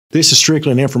This is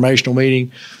strictly an informational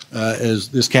meeting. As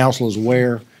this council is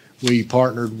aware, we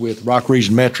partnered with Rock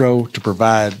Region Metro to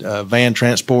provide van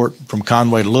transport from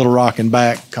Conway to Little Rock and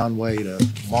back, Conway to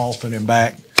Marlton and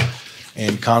back,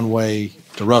 and Conway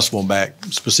to Russellville and back,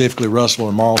 specifically Russellville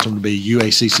and Marlton to be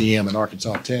UACCM and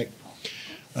Arkansas Tech.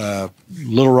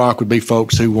 Little Rock would be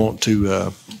folks who want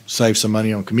to save some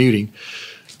money on commuting.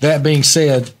 That being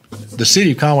said, the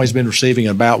city of Conway has been receiving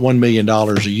about $1 million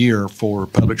a year for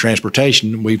public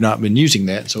transportation. We've not been using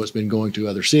that, so it's been going to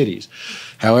other cities.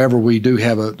 However, we do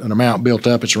have an amount built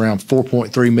up. It's around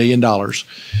 $4.3 million,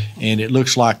 and it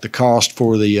looks like the cost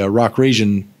for the Rock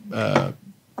Region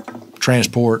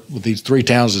transport with these three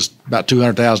towns is about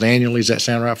 $200,000 annually. Does that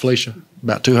sound right, Felicia?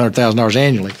 About $200,000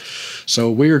 annually. So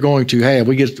we are going to have,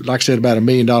 we get, like I said, about $1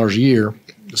 million a year.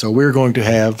 So we're going to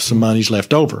have some monies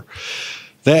left over.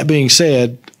 That being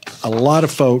said, a lot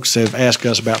of folks have asked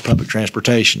us about public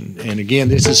transportation. And again,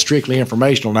 this is strictly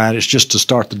informational night. It's just to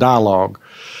start the dialogue.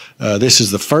 This is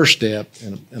the first step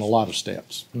in a lot of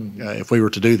steps if we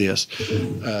were to do this.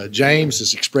 James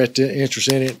has expressed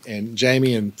interest in it, and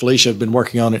Jamie and Felicia have been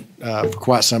working on it for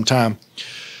quite some time.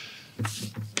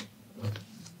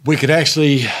 We could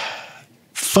actually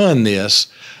fund this.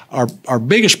 Our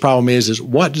biggest problem is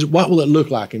what will it look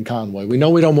like in Conway? We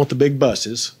know we don't want the big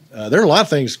buses. There are a lot of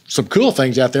things, some cool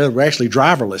things out there that are actually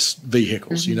driverless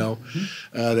vehicles, you know,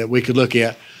 that we could look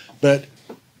at. But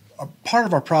part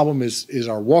of our problem is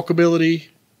our walkability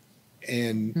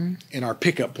and our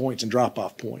pickup points and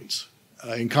drop-off points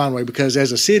in Conway, because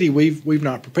as a city, we've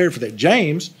not prepared for that.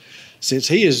 James, since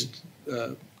he has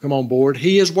come on board,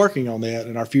 he is working on that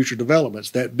in our future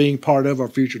developments, that being part of our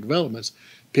future developments,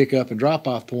 pickup and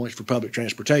drop-off points for public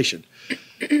transportation.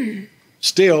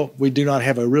 Still, we do not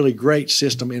have a really great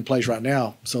system in place right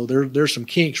now, so there's some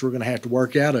kinks we're going to have to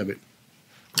work out of it.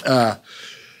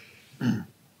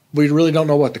 We really don't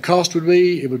know what the cost would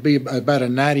be. It would be about a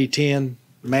 90-10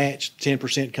 match,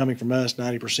 10% coming from us,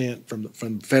 90% from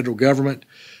the federal government.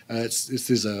 This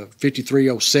is a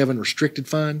 5307 restricted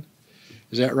fund.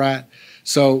 Is that right?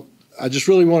 So I just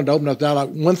really wanted to open up the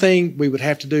dialogue. One thing we would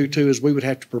have to do, too, is we would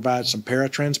have to provide some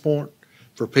paratransport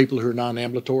for people who are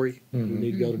non-ambulatory, who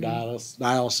need to go to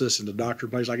dialysis and the doctor,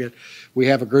 places like that. We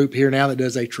have a group here now that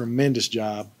does a tremendous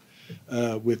job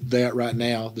with that right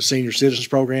now, the Senior Citizens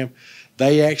Program.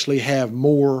 They actually have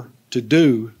more to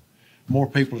do, more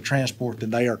people to transport than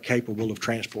they are capable of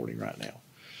transporting right now.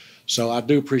 So I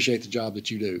do appreciate the job that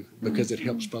you do, because it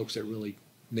helps folks that really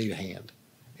need a hand,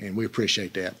 and we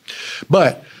appreciate that.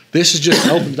 But this is just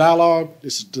an open dialogue.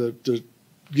 This is to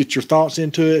get your thoughts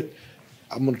into it.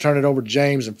 I'm going to turn it over to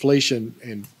James and Felicia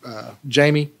and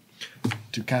Jamie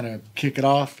to kind of kick it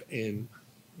off. And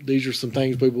these are some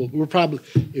things we're probably,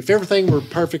 if everything were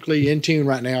perfectly in tune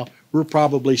right now, we're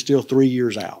probably still 3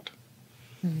 years out.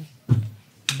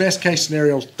 Best case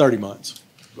scenario is 30 months,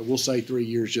 but we'll say 3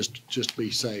 years just to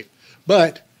be safe.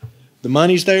 But the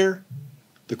money's there.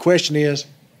 The question is,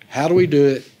 how do we do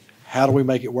it? How do we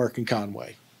make it work in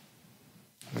Conway?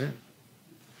 Yeah.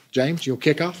 James, you'll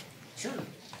kick off? Sure.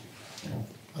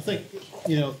 I think,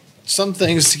 some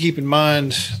things to keep in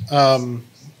mind, and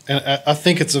I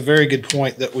think it's a very good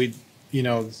point that we,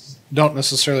 don't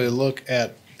necessarily look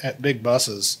at big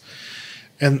buses.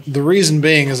 And the reason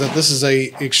being is that this is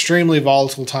a extremely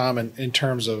volatile time in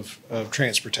terms of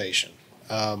transportation.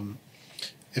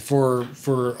 For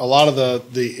a lot of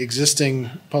the existing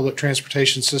public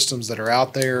transportation systems that are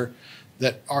out there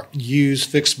that use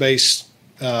fixed base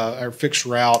or fixed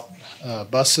route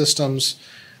bus systems,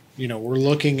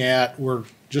 we're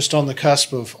just on the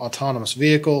cusp of autonomous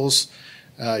vehicles.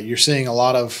 You're seeing a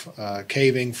lot of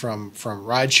caving from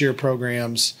rideshare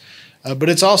programs. But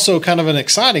it's also kind of an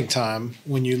exciting time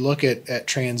when you look at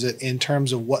transit in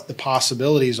terms of what the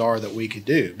possibilities are that we could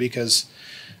do, because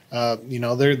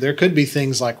there could be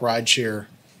things like rideshare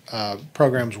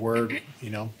programs where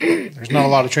there's not a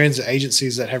lot of transit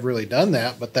agencies that have really done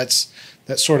that, but that's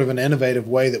sort of an innovative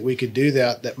way that we could do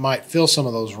that might fill some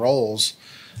of those roles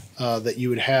that you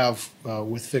would have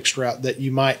with fixed route that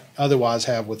you might otherwise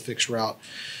have with fixed route.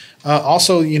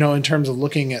 Also, in terms of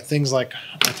looking at things like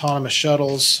autonomous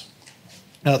shuttles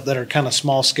that are kind of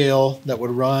small scale that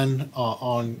would run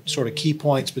on sort of key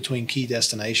points between key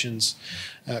destinations.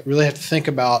 Really have to think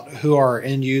about who are our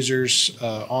end users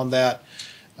on that.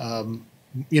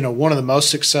 One of the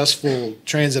most successful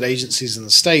transit agencies in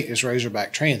the state is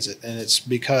Razorback Transit, and it's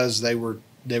because they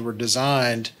were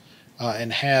designed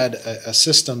and had a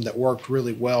system that worked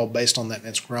really well based on that, and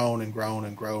it's grown and grown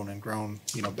and grown and grown,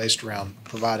 based around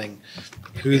providing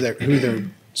who their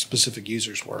specific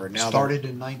users were. Now started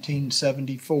in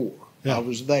 1974. Yeah. I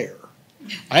was there.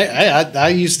 I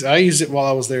used it while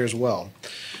I was there as well.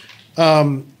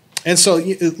 And so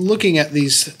looking at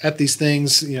these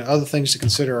things, other things to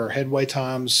consider are headway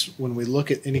times. When we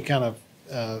look at any kind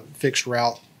of fixed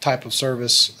route type of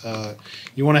service,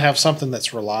 you want to have something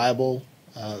that's reliable.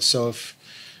 So if,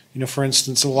 for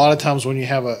instance, a lot of times when you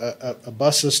have a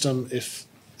bus system, if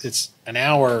it's an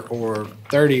hour or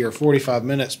 30 or 45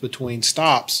 minutes between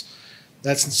stops,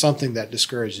 that's something that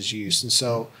discourages use. And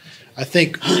so I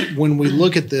think when we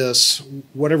look at this,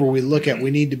 whatever we look at, we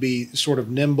need to be sort of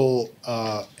nimble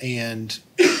and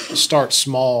start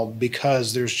small,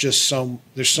 because there's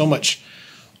so much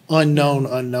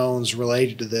unknowns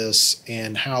related to this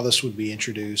and how this would be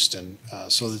introduced. And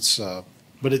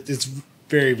but it's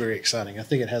very, very exciting. I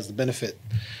think it has the benefit,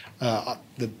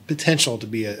 the potential to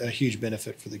be a huge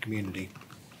benefit for the community.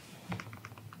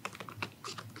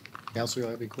 Council, you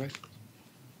have any questions?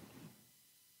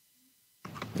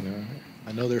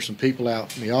 I know there's some people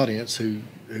out in the audience who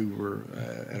were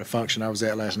at a function I was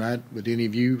at last night. Would any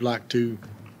of you like to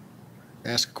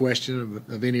ask a question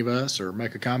of any of us or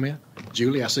make a comment?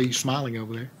 Julie, I see you smiling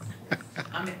over there.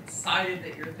 I'm excited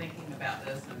that you're thinking about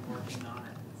this and working on it.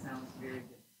 It sounds very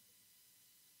good.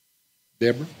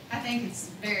 Deborah? I think it's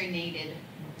very needed,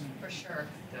 for sure.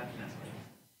 Definitely.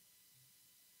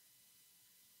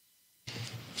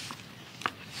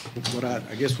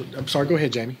 I'm sorry, go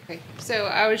ahead, Jamie. Okay. So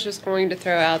I was just going to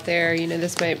throw out there,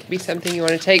 this might be something you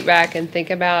want to take back and think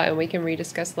about, and we can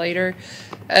rediscuss later.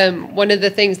 One of the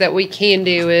things that we can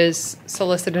do is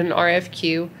solicit an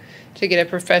RFQ to get a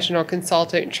professional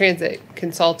transit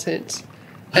consultant,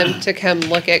 to come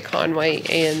look at Conway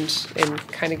and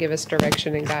kind of give us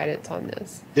direction and guidance on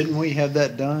this. Didn't we have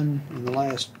that done in the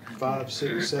last 5,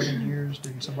 6, 7 years?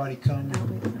 Didn't somebody come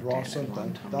and draw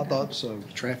something? I thought so.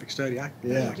 Traffic study, I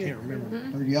can't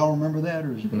remember. Do y'all remember that,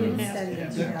 or?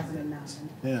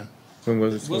 Yeah. When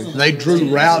was it? They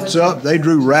drew routes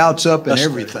up, and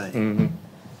everything.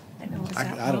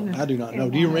 I do not know.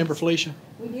 Do you remember, Felicia?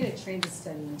 We did a transit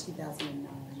study in 2009.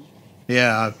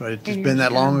 Yeah, it's been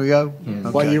that long ago?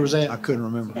 What year was that? I couldn't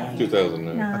remember.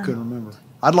 2009. I couldn't remember.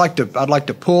 I'd like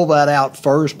to pull that out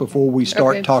first before we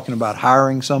start Okay. talking about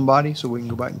hiring somebody, so we can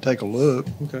go back and take a look.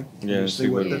 Okay. Yeah, see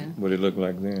what it looked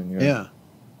like then. Yeah.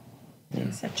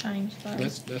 Things have changed.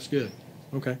 That's good.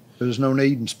 Okay. There's no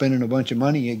need in spending a bunch of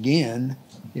money again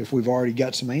if we've already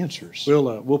got some answers.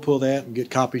 We'll pull that and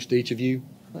get copies to each of you.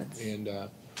 And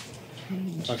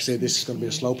like I said, this is going to be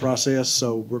a slow process,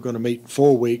 so we're going to meet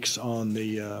 4 weeks on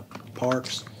the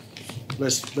parks.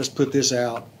 Let's put this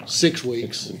out 6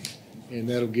 weeks, and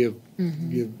that'll give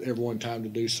everyone time to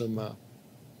do some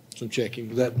checking.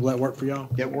 Will that work for y'all?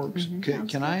 That works.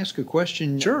 Can I ask a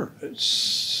question? Sure.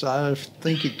 I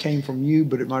think it came from you,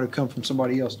 but it might have come from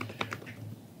somebody else.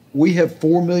 We have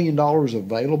 $4 million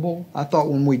available. I thought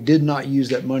when we did not use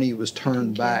that money, it was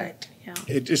turned back. Yeah.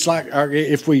 It's like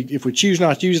if we choose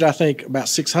not to use it, I think about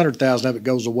 600,000 of it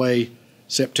goes away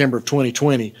September of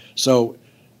 2020. So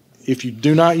if you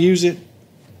do not use it,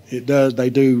 they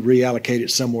do reallocate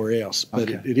it somewhere else. But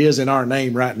Okay. it is in our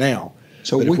name right now.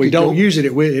 So But if we don't use it,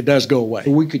 it does go away.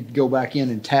 We could go back in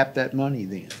and tap that money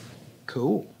then.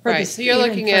 Cool. Right, so you're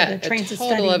looking at a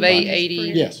total of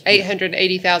Yes.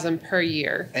 880,000 per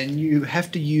year. And you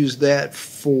have to use that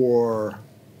for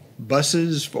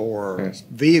buses, for Yes.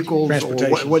 vehicles, or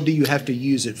Transportation. what do you have to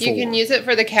use it for? You can use it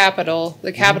for the capital.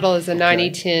 The capital is a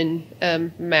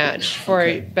 90-10 match for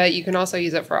it, but you can also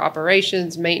use it for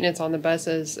operations, maintenance on the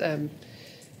buses.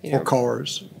 Or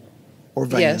cars, or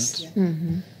vans.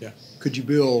 Yes. Yeah. Could you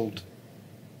build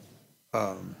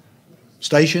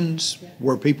stations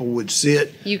where people would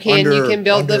sit? You can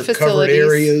build the under covered facilities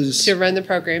areas? to run the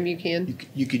program. You can.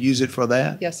 You could use it for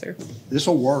that? Yes, sir. This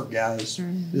will work, guys.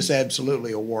 This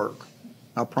absolutely will work.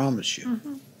 I promise you.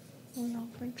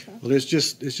 Well, it's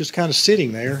just kind of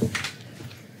sitting there.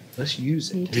 Let's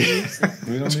use it.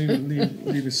 We don't need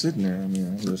to leave it sitting there. I mean,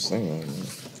 I'm just saying.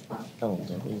 I don't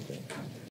think we can.